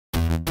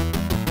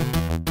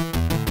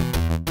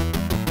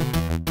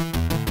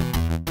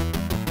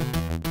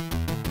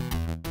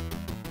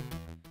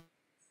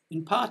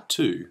In part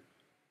 2,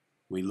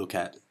 we look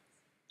at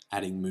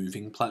adding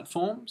moving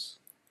platforms,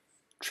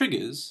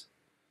 triggers,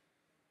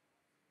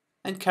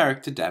 and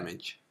character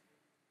damage.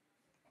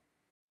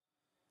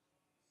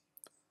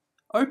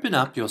 Open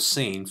up your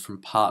scene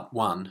from part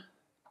 1.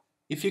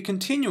 If you're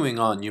continuing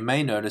on, you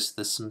may notice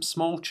there's some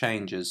small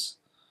changes.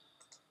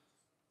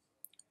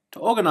 To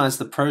organize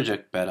the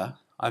project better,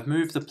 I've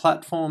moved the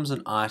platforms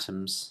and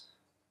items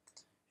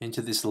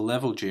into this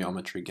level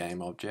geometry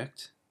game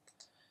object,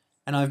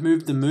 and I've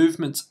moved the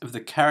movements of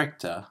the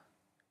character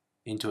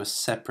into a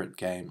separate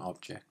game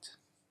object.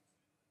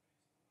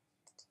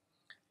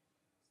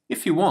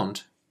 If you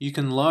want, you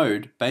can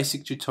load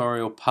Basic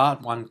Tutorial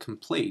Part 1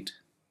 Complete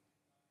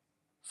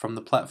from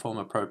the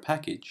Platformer Pro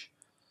package,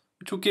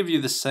 which will give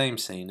you the same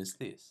scene as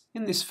this.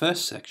 In this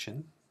first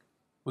section,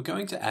 we're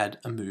going to add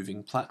a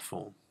moving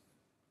platform.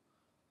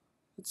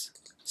 Let's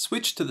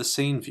switch to the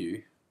scene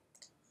view,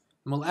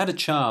 and we'll add a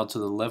child to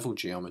the level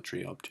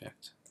geometry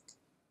object.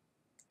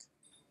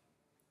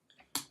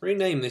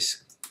 Rename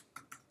this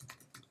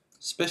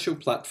Special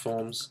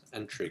Platforms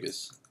and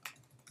Triggers.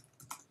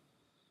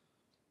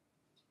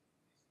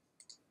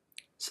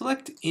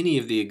 Select any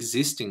of the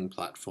existing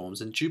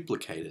platforms and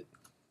duplicate it,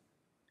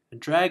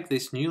 and drag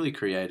this newly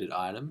created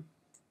item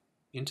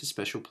into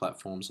Special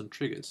Platforms and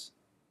Triggers.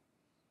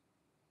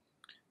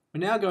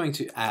 We're now going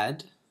to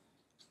add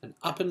an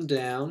up and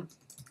down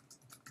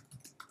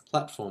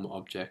platform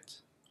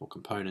object or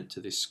component to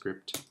this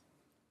script.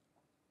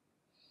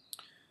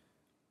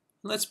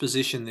 Let's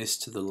position this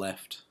to the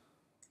left.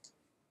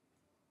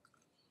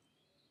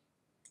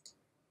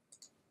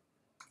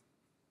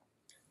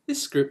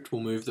 This script will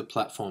move the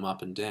platform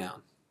up and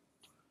down.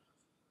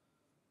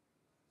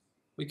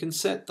 We can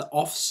set the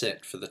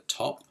offset for the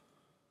top,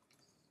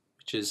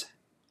 which is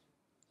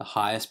the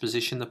highest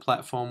position the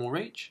platform will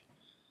reach,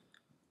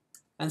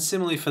 and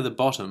similarly for the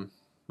bottom,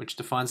 which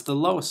defines the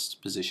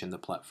lowest position the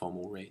platform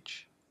will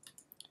reach.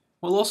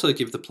 We'll also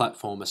give the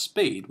platform a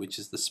speed, which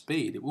is the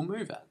speed it will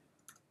move at.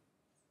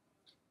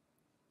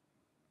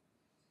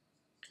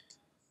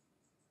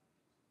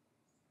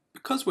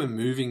 Because we're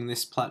moving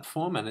this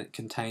platform and it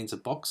contains a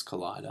box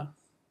collider,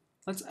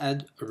 let's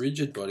add a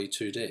rigid body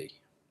 2D.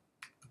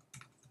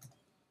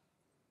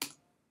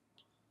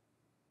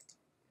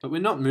 But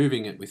we're not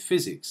moving it with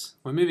physics,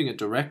 we're moving it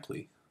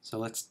directly. So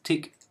let's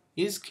tick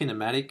is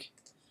kinematic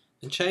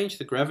and change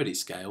the gravity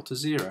scale to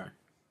 0.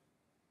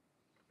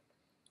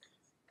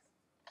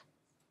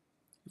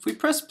 If we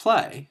press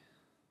play,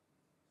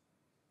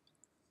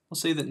 we'll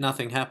see that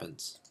nothing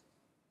happens.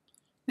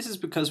 This is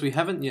because we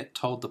haven't yet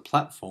told the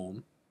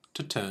platform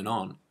to turn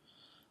on.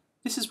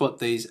 This is what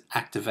these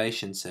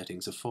activation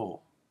settings are for.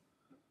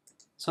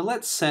 So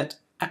let's set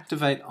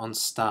activate on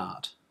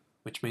start,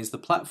 which means the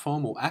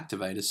platform will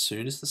activate as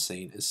soon as the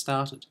scene is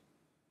started.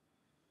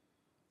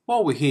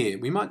 While we're here,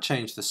 we might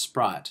change the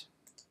sprite,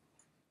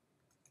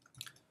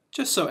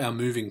 just so our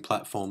moving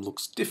platform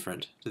looks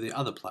different to the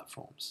other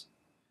platforms.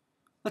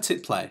 Let's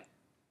hit play.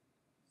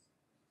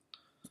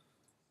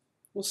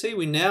 We'll see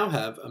we now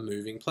have a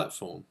moving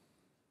platform,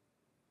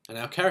 and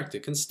our character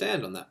can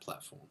stand on that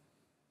platform.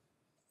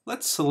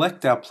 Let's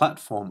select our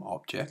platform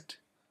object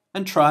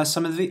and try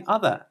some of the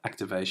other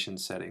activation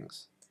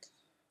settings.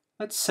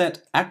 Let's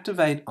set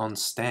activate on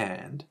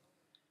stand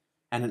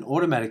and an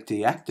automatic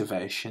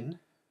deactivate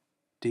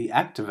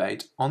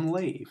on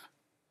leave.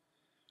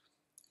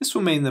 This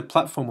will mean the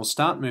platform will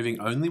start moving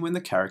only when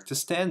the character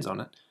stands on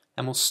it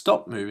and will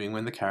stop moving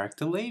when the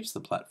character leaves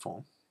the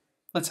platform.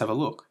 Let's have a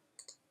look.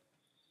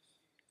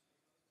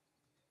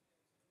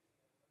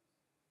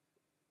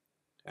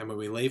 And when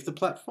we leave the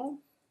platform,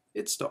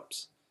 it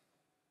stops.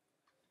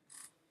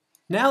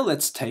 Now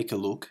let's take a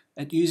look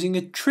at using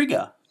a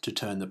trigger to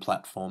turn the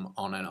platform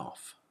on and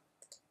off.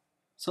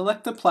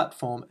 Select the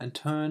platform and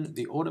turn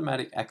the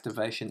automatic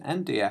activation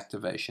and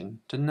deactivation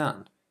to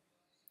none.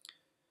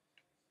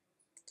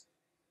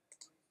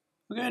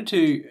 We're going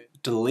to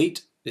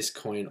delete this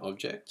coin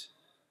object.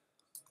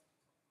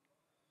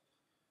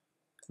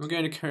 We're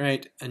going to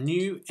create a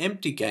new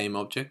empty game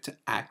object to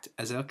act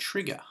as our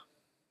trigger.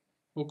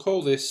 We'll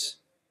call this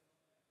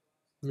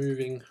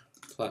moving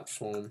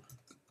platform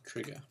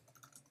trigger.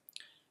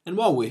 And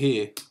while we're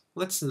here,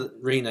 let's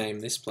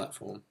rename this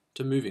platform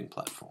to moving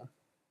platform.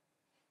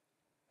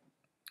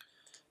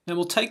 Now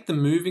we'll take the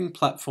moving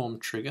platform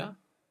trigger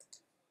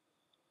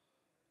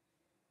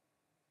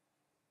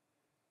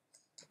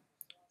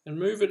and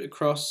move it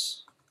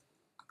across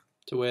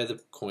to where the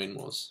coin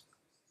was.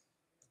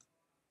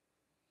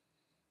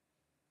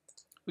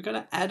 We're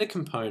going to add a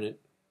component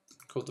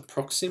called the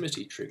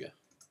proximity trigger.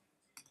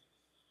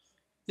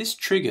 This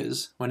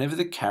triggers whenever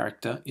the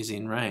character is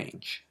in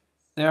range.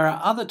 There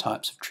are other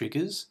types of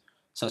triggers,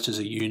 such as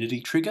a unity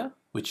trigger,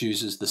 which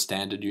uses the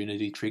standard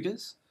unity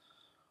triggers,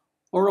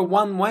 or a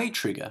one-way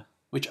trigger,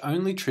 which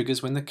only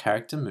triggers when the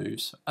character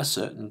moves a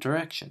certain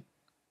direction.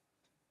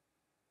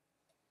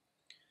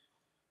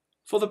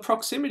 For the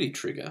proximity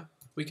trigger,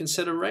 we can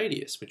set a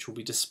radius, which will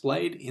be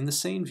displayed in the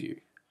scene view.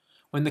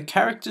 When the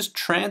character's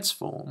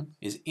transform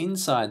is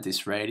inside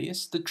this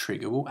radius, the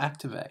trigger will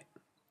activate.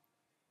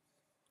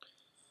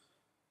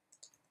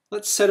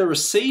 Let's set a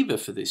receiver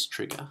for this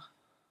trigger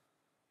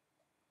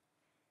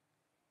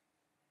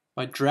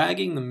by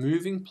dragging the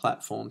moving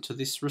platform to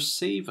this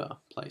receiver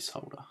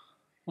placeholder.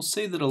 We'll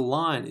see that a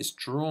line is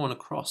drawn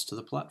across to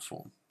the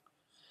platform.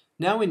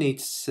 Now we need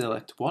to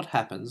select what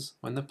happens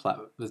when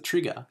the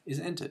trigger is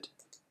entered.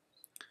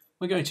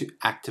 We're going to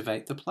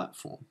activate the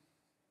platform.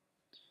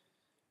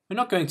 We're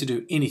not going to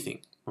do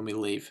anything when we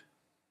leave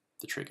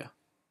the trigger.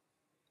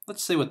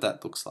 Let's see what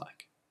that looks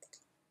like.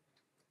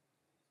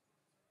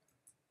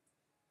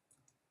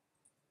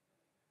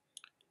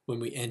 When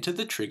we enter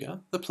the trigger,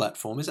 the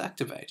platform is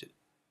activated.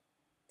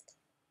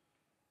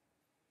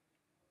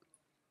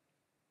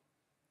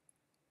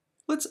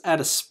 Let's add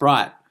a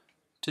sprite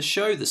to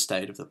show the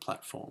state of the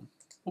platform.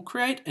 We'll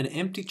create an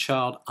empty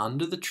child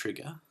under the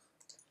trigger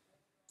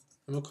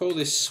and we'll call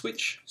this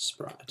switch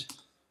sprite.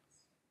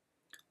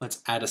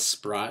 Let's add a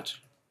sprite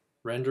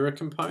renderer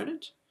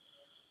component.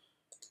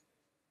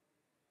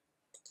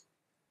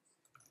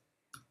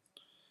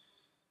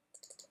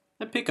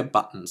 And pick a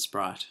button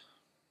sprite.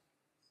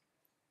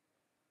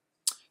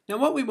 Now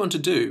what we want to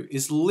do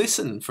is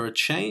listen for a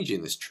change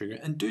in this trigger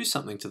and do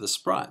something to the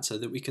sprite so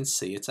that we can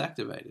see it's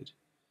activated.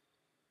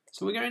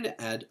 So we're going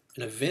to add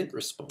an event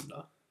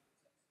responder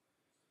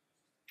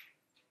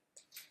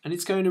and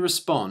it's going to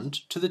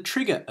respond to the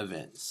trigger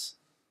events.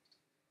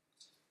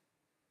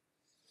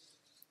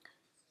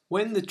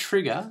 When the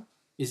trigger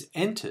is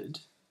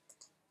entered,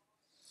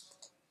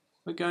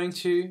 we're going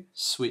to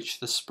switch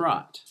the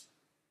sprite.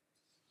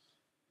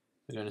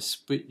 We're going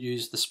to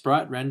use the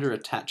sprite render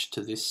attached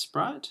to this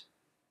sprite.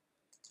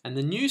 And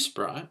the new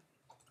sprite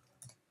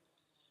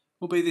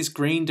will be this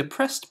green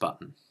depressed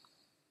button.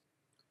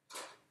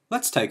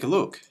 Let's take a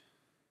look.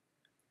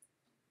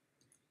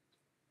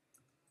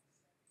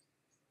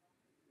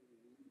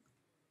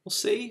 We'll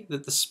see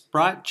that the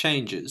sprite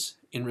changes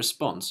in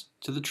response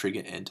to the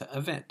trigger enter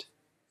event.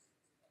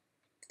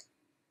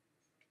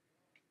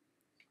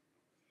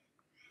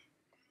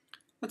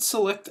 Let's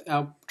select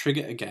our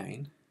trigger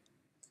again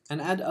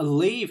and add a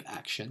leave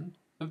action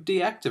of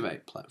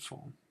deactivate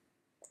platform.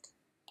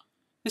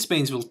 This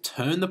means we'll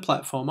turn the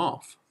platform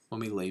off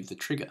when we leave the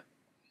trigger.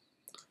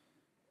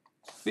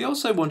 We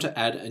also want to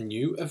add a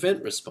new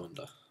event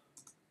responder.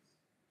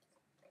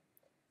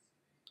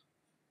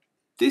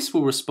 This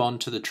will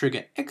respond to the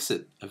trigger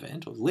exit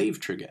event or leave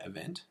trigger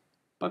event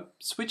by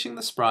switching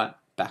the sprite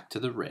back to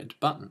the red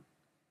button.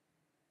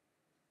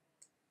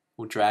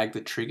 We'll drag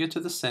the trigger to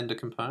the sender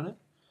component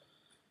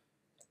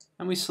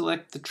and we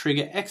select the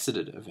trigger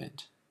exited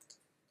event.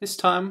 This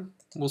time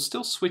we'll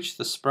still switch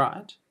the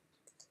sprite,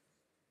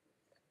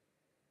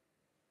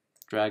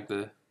 drag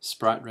the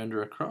sprite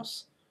render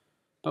across,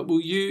 but we'll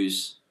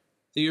use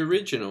the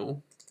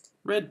original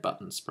red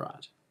button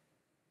sprite.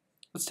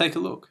 Let's take a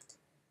look.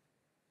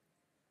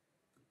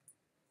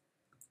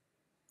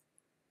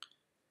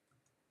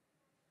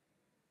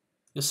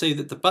 You'll see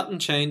that the button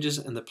changes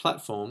and the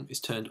platform is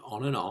turned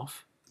on and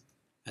off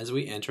as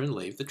we enter and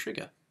leave the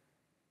trigger.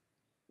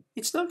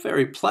 It's not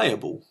very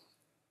playable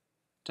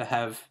to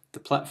have the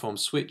platform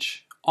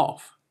switch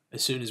off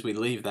as soon as we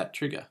leave that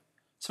trigger.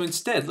 So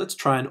instead, let's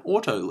try an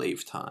auto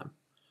leave time.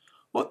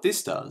 What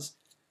this does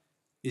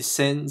is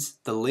sends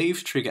the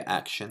leave trigger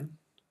action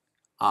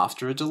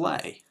after a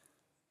delay.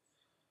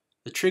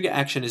 The trigger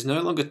action is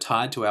no longer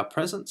tied to our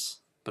presence,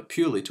 but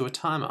purely to a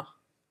timer.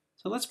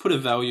 So let's put a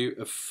value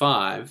of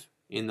 5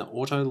 in the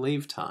auto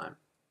leave time.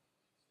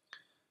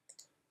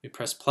 We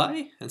press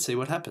play and see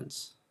what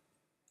happens.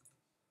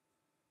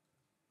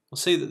 We'll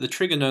see that the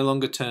trigger no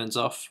longer turns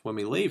off when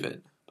we leave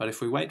it, but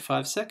if we wait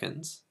 5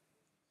 seconds,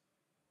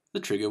 the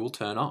trigger will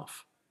turn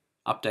off,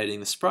 updating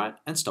the sprite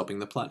and stopping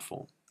the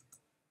platform.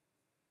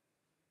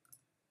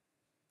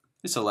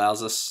 This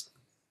allows us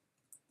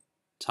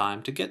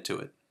time to get to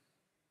it.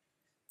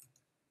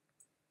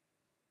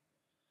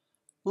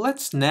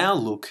 Let's now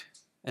look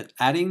at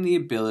adding the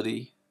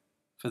ability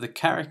for the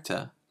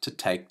character to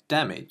take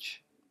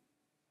damage.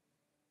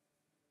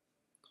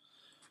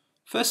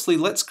 Firstly,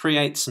 let's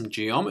create some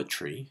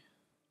geometry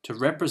to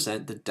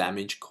represent the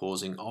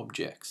damage-causing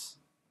objects.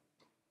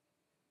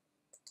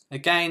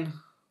 Again,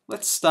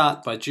 let's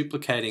start by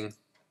duplicating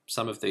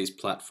some of these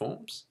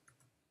platforms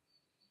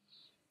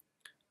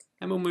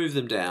and we'll move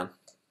them down.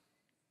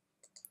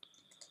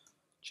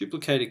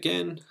 Duplicate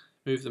again,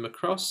 move them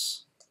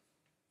across.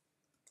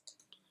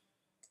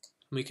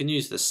 We can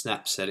use the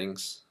snap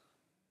settings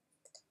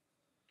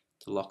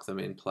to lock them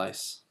in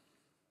place.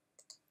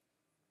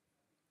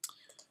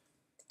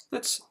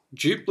 Let's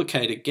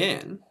duplicate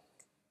again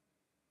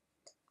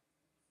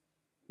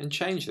and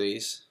change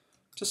these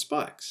to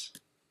spikes.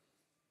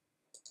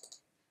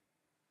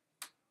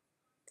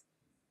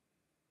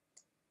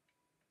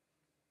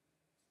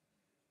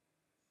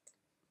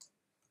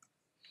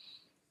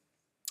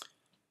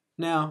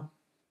 Now,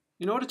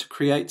 in order to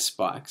create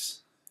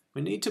spikes,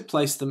 we need to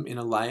place them in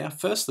a layer,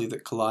 firstly,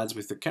 that collides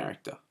with the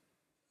character.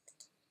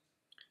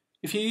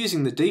 If you're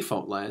using the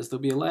default layers,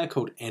 there'll be a layer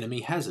called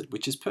Enemy Hazard,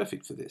 which is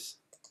perfect for this.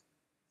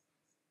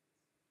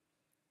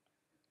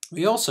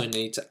 We also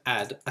need to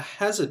add a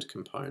hazard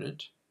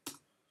component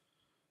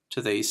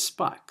to these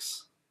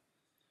spikes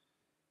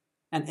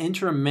and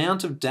enter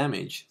amount of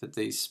damage that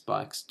these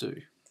spikes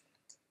do.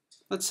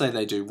 Let's say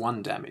they do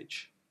 1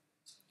 damage.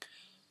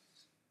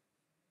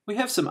 We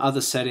have some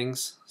other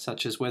settings,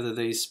 such as whether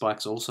these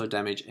spikes also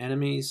damage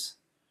enemies,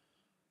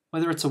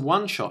 whether it's a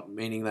one-shot,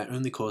 meaning they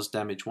only cause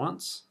damage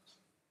once,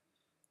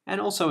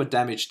 and also a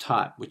damage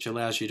type, which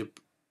allows you to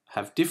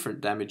have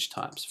different damage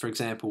types. For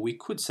example, we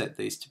could set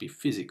these to be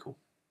physical.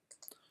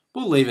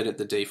 We'll leave it at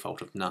the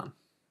default of none.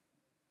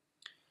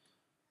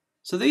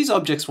 So these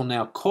objects will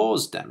now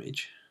cause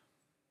damage,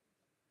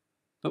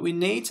 but we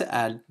need to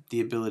add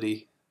the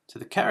ability to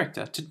the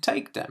character to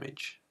take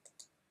damage.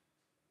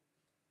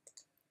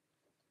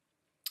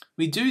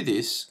 We do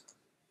this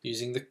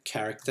using the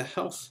character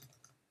health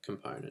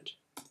component.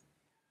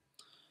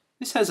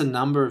 This has a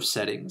number of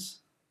settings.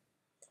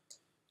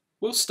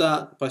 We'll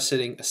start by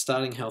setting a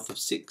starting health of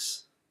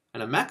 6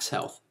 and a max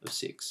health of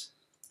 6.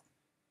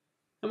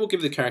 And we'll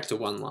give the character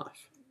 1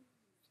 life.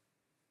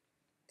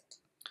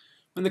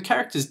 When the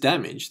character's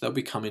damaged, they'll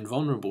become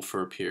invulnerable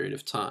for a period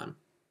of time.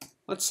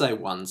 Let's say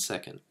 1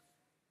 second.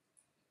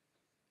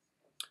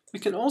 We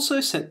can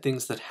also set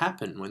things that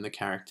happen when the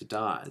character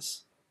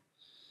dies.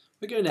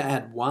 We're going to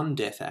add 1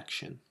 death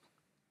action.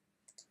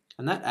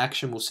 And that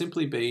action will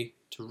simply be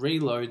to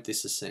reload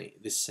this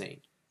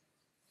scene.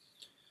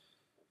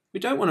 We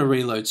don't want to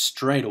reload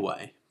straight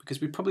away because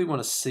we probably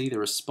want to see the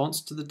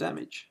response to the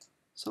damage.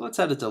 So let's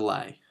add a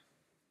delay.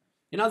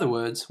 In other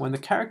words, when the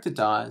character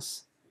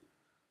dies,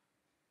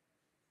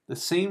 the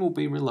scene will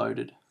be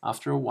reloaded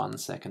after a 1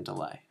 second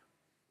delay.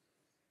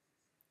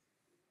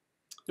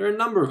 There are a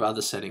number of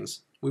other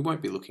settings. We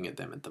won't be looking at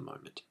them at the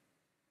moment.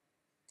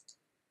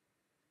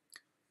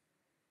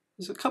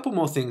 There's a couple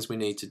more things we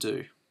need to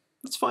do.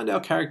 Let's find our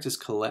character's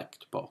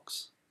collect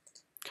box.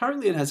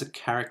 Currently it has a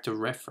character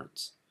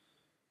reference.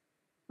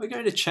 We're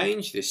going to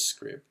change this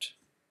script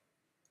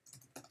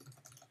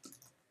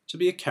to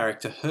be a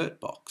character hurt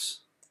box.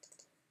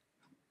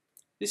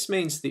 This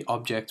means the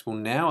object will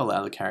now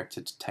allow the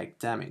character to take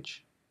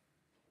damage.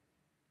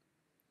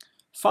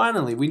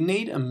 Finally, we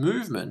need a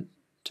movement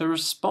to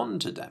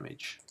respond to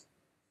damage.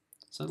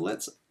 So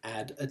let's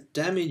add a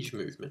damage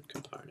movement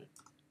component.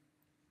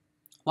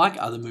 Like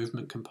other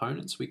movement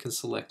components, we can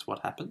select what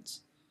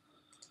happens.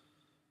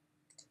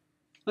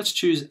 Let's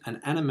choose an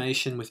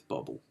animation with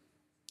bobble.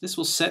 This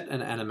will set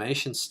an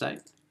animation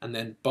state and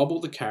then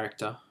bobble the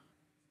character,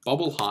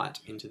 bobble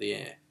height into the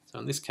air. So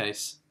in this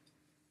case,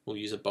 we'll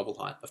use a bobble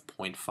height of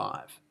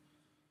 0.5.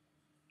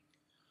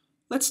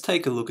 Let's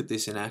take a look at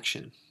this in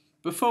action.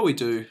 Before we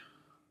do,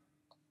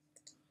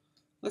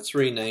 let's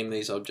rename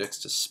these objects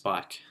to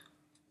Spike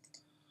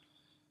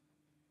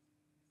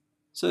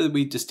so that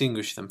we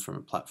distinguish them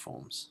from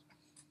platforms.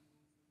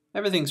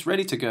 Everything's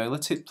ready to go.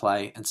 Let's hit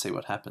play and see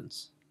what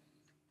happens.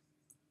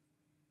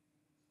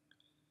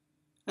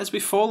 As we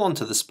fall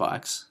onto the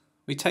spikes,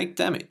 we take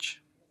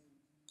damage.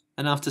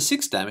 And after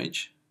 6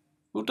 damage,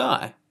 we'll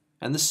die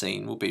and the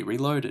scene will be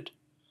reloaded.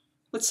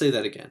 Let's see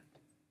that again.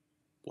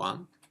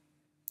 1,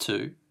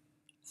 2,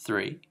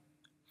 3,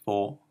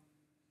 4,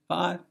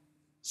 5,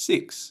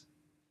 6.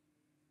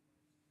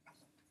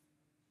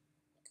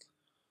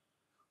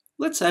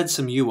 Let's add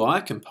some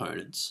UI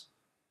components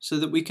so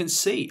that we can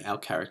see our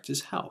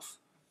character's health.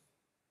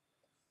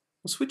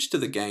 We'll switch to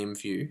the game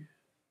view.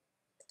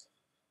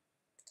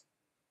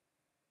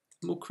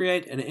 And we'll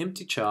create an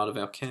empty child of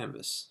our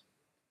canvas.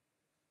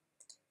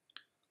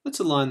 Let's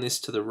align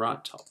this to the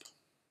right top.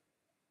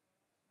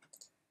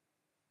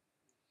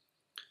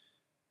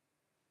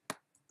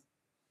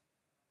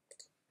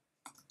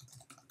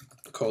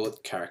 Call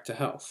it character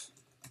health.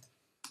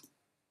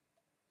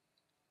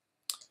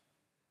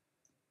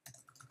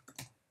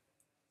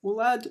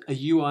 We'll add a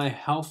UI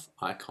health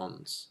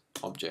icons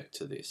object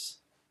to this.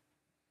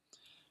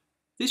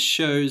 This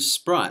shows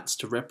sprites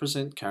to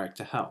represent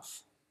character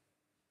health.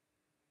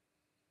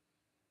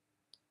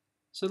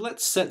 So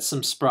let's set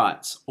some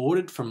sprites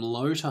ordered from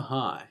low to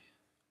high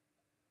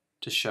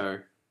to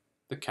show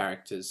the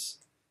character's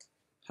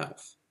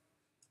health.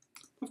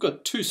 We've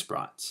got 2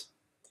 sprites.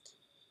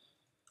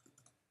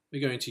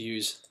 We're going to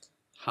use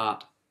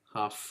heart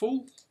half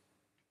full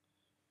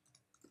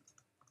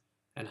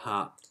and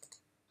heart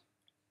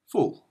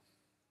full.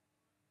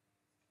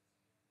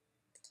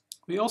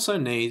 We also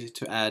need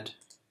to add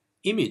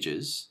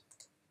images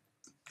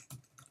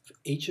for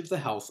each of the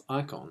health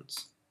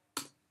icons.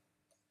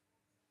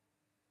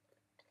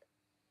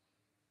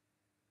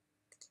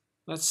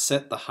 Let's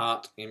set the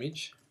heart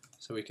image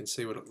so we can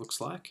see what it looks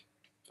like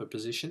for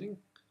positioning.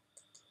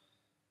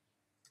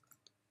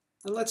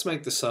 And let's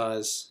make the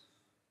size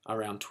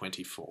around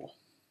 24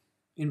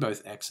 in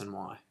both X and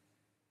Y.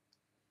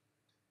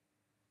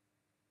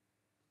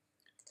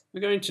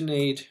 We're going to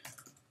need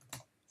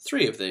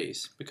 3 of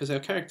these because our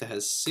character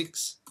has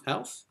 6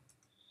 health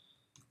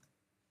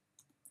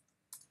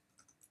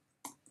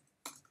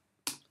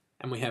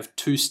and we have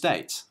 2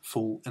 states,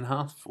 full and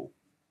half full.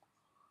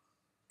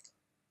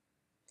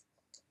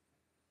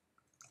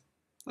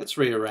 Let's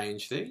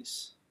rearrange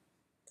these.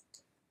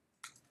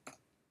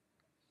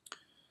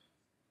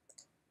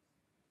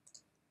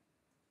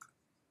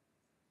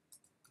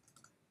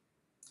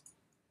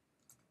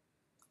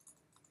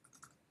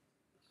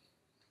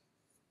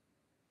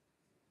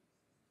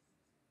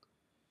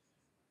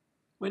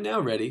 We're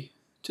now ready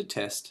to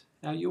test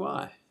our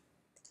UI.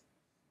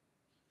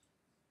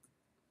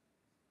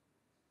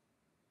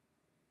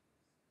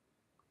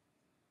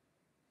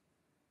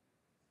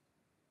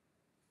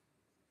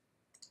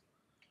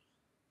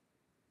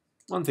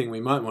 One thing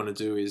we might want to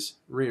do is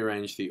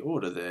rearrange the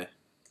order there.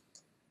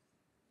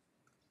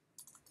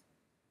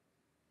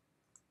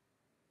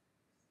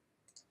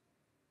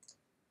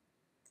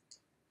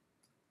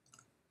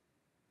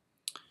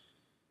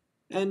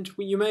 And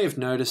you may have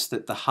noticed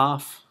that the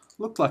half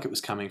looked like it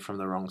was coming from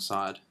the wrong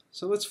side.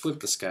 So let's flip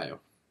the scale.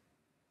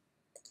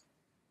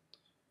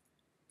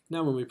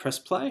 Now when we press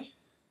play,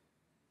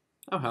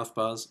 our health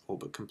bar's all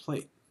but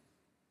complete.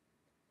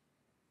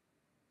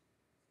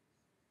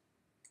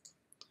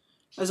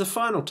 As a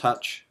final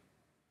touch,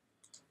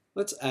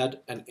 let's add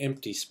an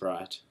empty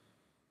sprite,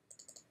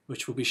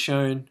 which will be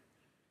shown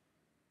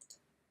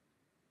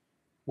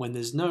when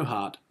there's no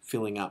heart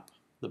filling up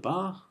the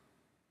bar,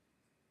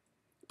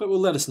 but will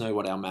let us know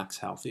what our max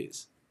health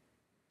is.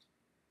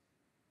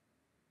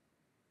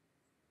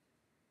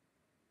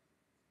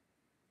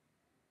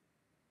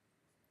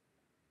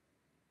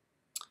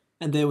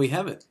 And there we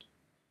have it.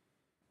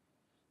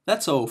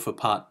 That's all for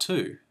part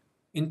 2.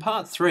 In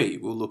part 3,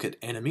 we'll look at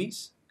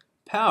enemies,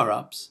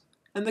 power-ups,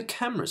 and the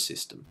camera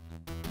system.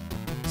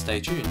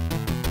 Stay tuned.